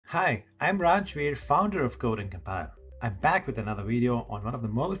Hi, I'm Rajvir, founder of Code and Compile. I'm back with another video on one of the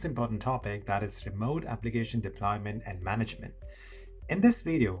most important topics, that is remote application deployment and management. In this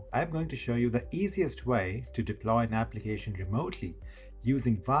video, I'm going to show you the easiest way to deploy an application remotely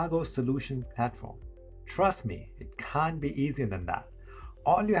using WAGO Solutions Platform. Trust me, it can't be easier than that.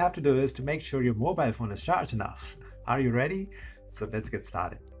 All you have to do is to make sure your mobile phone is charged enough. Are you ready? So let's get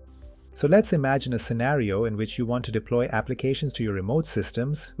started. So let's imagine a scenario in which you want to deploy applications to your remote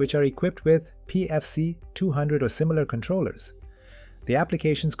systems which are equipped with PFC200 or similar controllers. The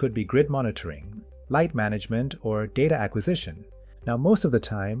applications could be grid monitoring, light management, or data acquisition. Now, most of the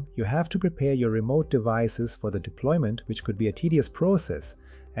time, you have to prepare your remote devices for the deployment, which could be a tedious process,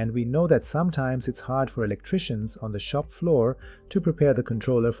 and we know that sometimes it's hard for electricians on the shop floor to prepare the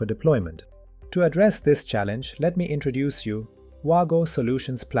controller for deployment. To address this challenge, let me introduce you WAGO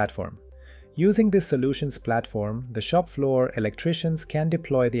Solutions Platform. Using this solutions platform, the shop floor electricians can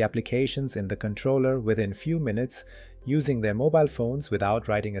deploy the applications in the controller within few minutes using their mobile phones without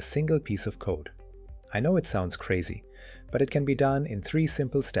writing a single piece of code. I know it sounds crazy, but it can be done in 3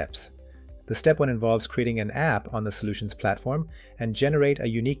 simple steps. The step 1 involves creating an app on the solutions platform and generate a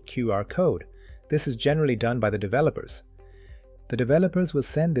unique QR code. This is generally done by the developers. The developers will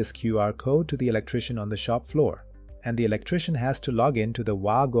send this QR code to the electrician on the shop floor, and the electrician has to log in to the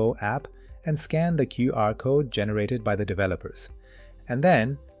WAGO app and scan the QR code generated by the developers. And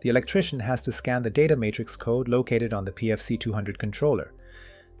then, the electrician has to scan the data matrix code located on the PFC200 controller.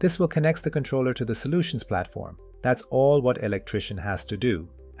 This will connect the controller to the solutions platform. That's all what electrician has to do.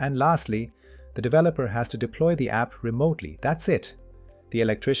 And lastly, the developer has to deploy the app remotely. That's it. The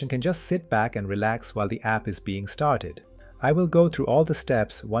electrician can just sit back and relax while the app is being started. I will go through all the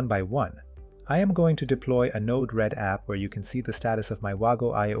steps one by one. I am going to deploy a Node-RED app where you can see the status of my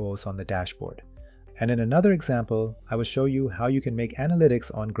WAGO IOs on the dashboard. And in another example, I will show you how you can make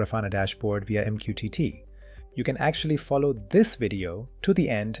analytics on Grafana dashboard via MQTT. You can actually follow this video to the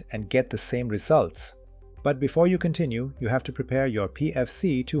end and get the same results. But before you continue, you have to prepare your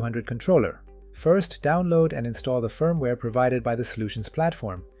PFC200 controller. First, download and install the firmware provided by the Solutions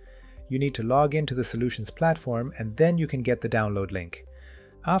Platform. You need to log into the Solutions Platform and then you can get the download link.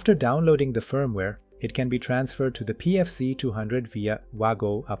 After downloading the firmware, it can be transferred to the PFC200 via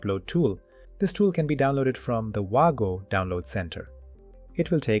WAGO Upload tool. This tool can be downloaded from the WAGO Download Center.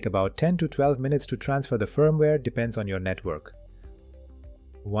 It will take about 10 to 12 minutes to transfer the firmware, depends on your network.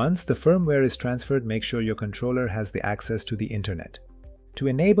 Once the firmware is transferred, make sure your controller has the access to the internet. To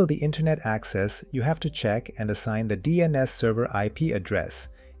enable the internet access, you have to check and assign the DNS server IP address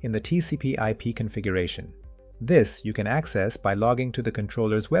in the TCP IP configuration. This you can access by logging to the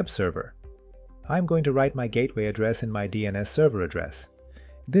controller's web server. I'm going to write my gateway address in my DNS server address.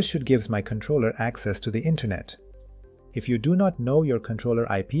 This should give my controller access to the internet. If you do not know your controller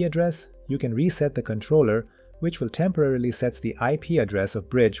IP address, you can reset the controller, which will temporarily set the IP address of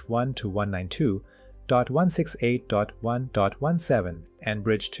bridge 1 to 192.168.1.17 and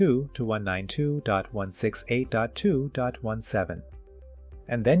bridge 2 to 192.168.2.17.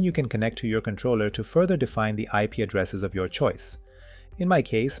 And then you can connect to your controller to further define the IP addresses of your choice. In my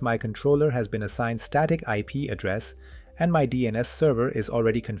case, my controller has been assigned static IP address and my DNS server is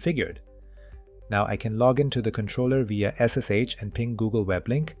already configured. Now I can log into the controller via SSH and ping Google Web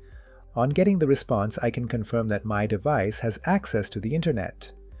Link. On getting the response, I can confirm that my device has access to the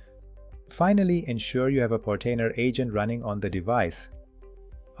internet. Finally, ensure you have a Portainer agent running on the device.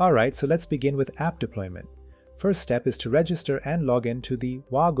 Alright, so let's begin with app deployment. First step is to register and log in to the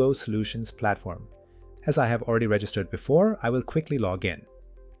WAGO Solutions Platform. As I have already registered before, I will quickly log in.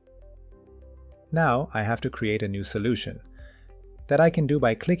 Now I have to create a new solution. That I can do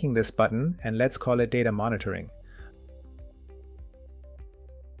by clicking this button, and let's call it data monitoring.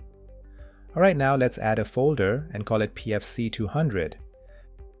 Alright, now let's add a folder and call it PFC200.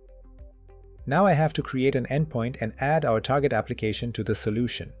 Now I have to create an endpoint and add our target application to the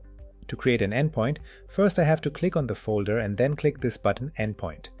solution. To create an endpoint, first I have to click on the folder and then click this button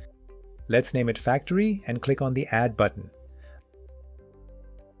Endpoint. Let's name it Factory and click on the Add button.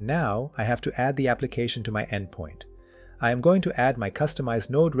 Now I have to add the application to my endpoint. I am going to add my customized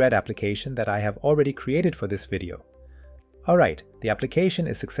Node-RED application that I have already created for this video. Alright, the application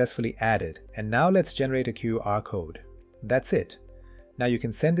is successfully added, and now let's generate a QR code. That's it. Now you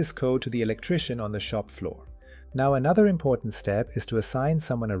can send this code to the electrician on the shop floor. Now another important step is to assign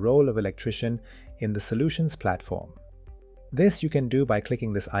someone a role of electrician in the solutions platform. This you can do by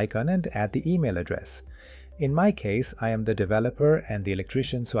clicking this icon and add the email address. In my case, I am the developer and the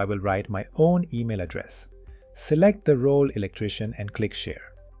electrician, so I will write my own email address. Select the role electrician and click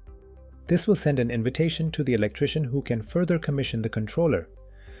Share. This will send an invitation to the electrician who can further commission the controller.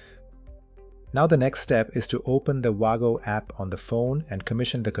 Now the next step is to open the WAGO app on the phone and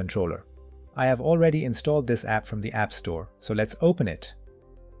commission the controller. I have already installed this app from the App Store, so let's open it.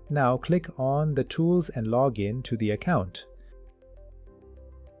 Now click on the tools and log in to the account.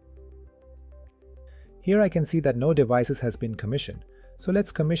 Here I can see that no devices has been commissioned, so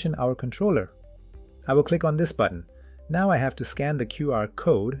let's commission our controller. I will click on this button. Now I have to scan the QR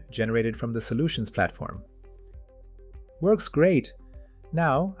code generated from the Solutions platform. Works great!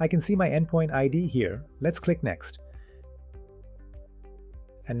 Now I can see my endpoint ID here. Let's click Next.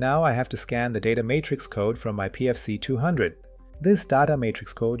 And now I have to scan the data matrix code from my PFC200. This data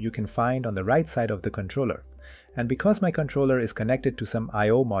matrix code you can find on the right side of the controller. And because my controller is connected to some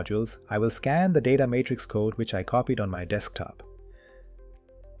I/O modules, I will scan the data matrix code which I copied on my desktop.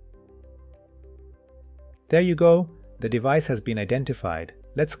 There you go, the device has been identified.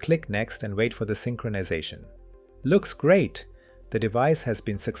 Let's click Next and wait for the synchronization. Looks great! The device has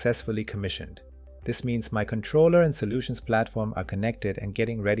been successfully commissioned. This means my controller and Solutions platform are connected and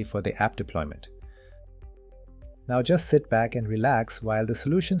getting ready for the app deployment. Now just sit back and relax while the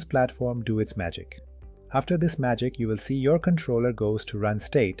Solutions platform do its magic. After this magic, you will see your controller goes to run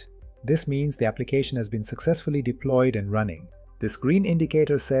state. This means the application has been successfully deployed and running. This green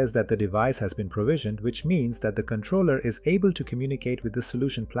indicator says that the device has been provisioned, which means that the controller is able to communicate with the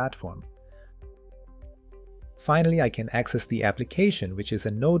Solution platform. Finally, I can access the application, which is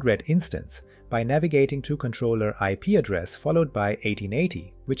a Node-RED instance, by navigating to controller IP address followed by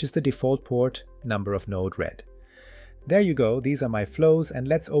 1880, which is the default port number of Node-RED. There you go, these are my flows, and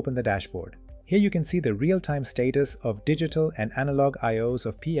let's open the dashboard. Here you can see the real-time status of digital and analog I/Os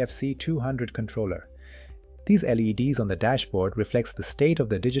of PFC200 controller. These LEDs on the dashboard reflects the state of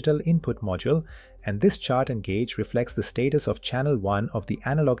the digital input module, and this chart and gauge reflects the status of channel 1 of the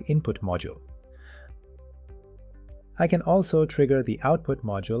analog input module. I can also trigger the output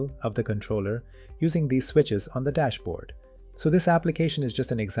module of the controller using these switches on the dashboard. So this application is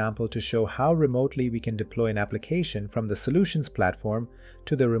just an example to show how remotely we can deploy an application from the Solutions platform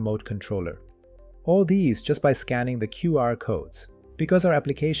to the remote controller. All these just by scanning the QR codes. Because our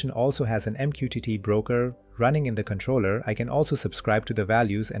application also has an MQTT broker running in the controller, I can also subscribe to the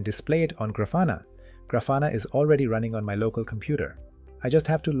values and display it on Grafana. Grafana is already running on my local computer. I just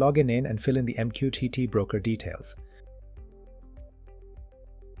have to log in and fill in the MQTT broker details.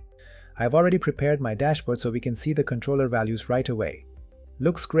 I have already prepared my dashboard so we can see the controller values right away.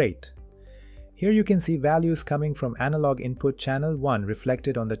 Looks great. Here you can see values coming from analog input channel 1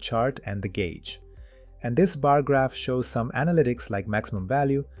 reflected on the chart and the gauge. And this bar graph shows some analytics like maximum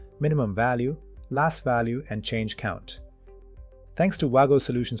value, minimum value, last value, and change count. Thanks to WAGO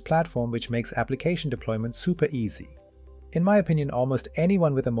Solutions Platform, which makes application deployment super easy. In my opinion, almost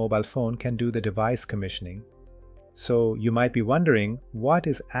anyone with a mobile phone can do the device commissioning. So you might be wondering what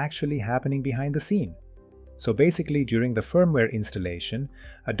is actually happening behind the scene. So basically, during the firmware installation,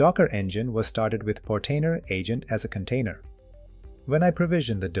 a Docker engine was started with Portainer agent as a container. When I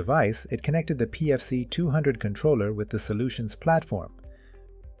provisioned the device, it connected the PFC200 controller with the Solutions platform.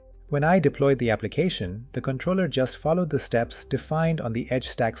 When I deployed the application, the controller just followed the steps defined on the edge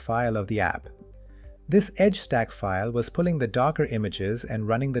stack file of the app. This edge stack file was pulling the Docker images and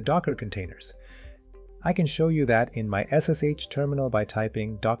running the Docker containers. I can show you that in my SSH terminal by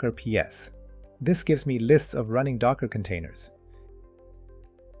typing docker ps. This gives me lists of running Docker containers.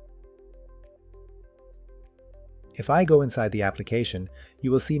 If I go inside the application, you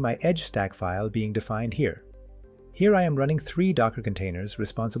will see my edge stack file being defined here. Here I am running 3 Docker containers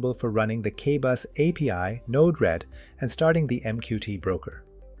responsible for running the KBus API, Node-RED, and starting the MQTT broker.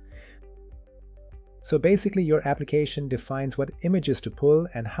 So basically your application defines what images to pull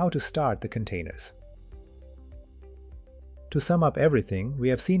and how to start the containers. To sum up everything, we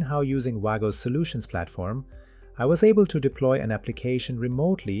have seen how using WAGO's Solutions platform, I was able to deploy an application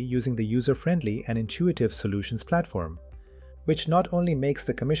remotely using the user-friendly and intuitive Solutions platform, which not only makes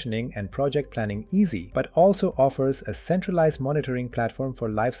the commissioning and project planning easy, but also offers a centralized monitoring platform for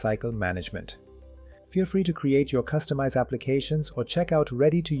lifecycle management. Feel free to create your customized applications or check out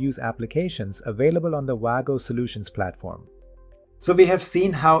ready-to-use applications available on the WAGO Solutions platform. So we have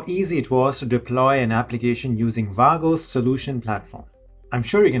seen how easy it was to deploy an application using WAGO's solution platform. I'm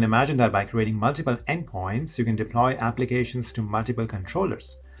sure you can imagine that by creating multiple endpoints, you can deploy applications to multiple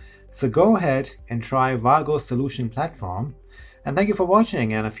controllers. So go ahead and try WAGO's solution platform. And thank you for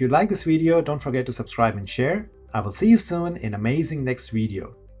watching. And if you like this video, don't forget to subscribe and share. I will see you soon in an amazing next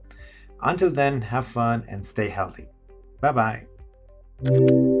video. Until then, have fun and stay healthy. Bye-bye.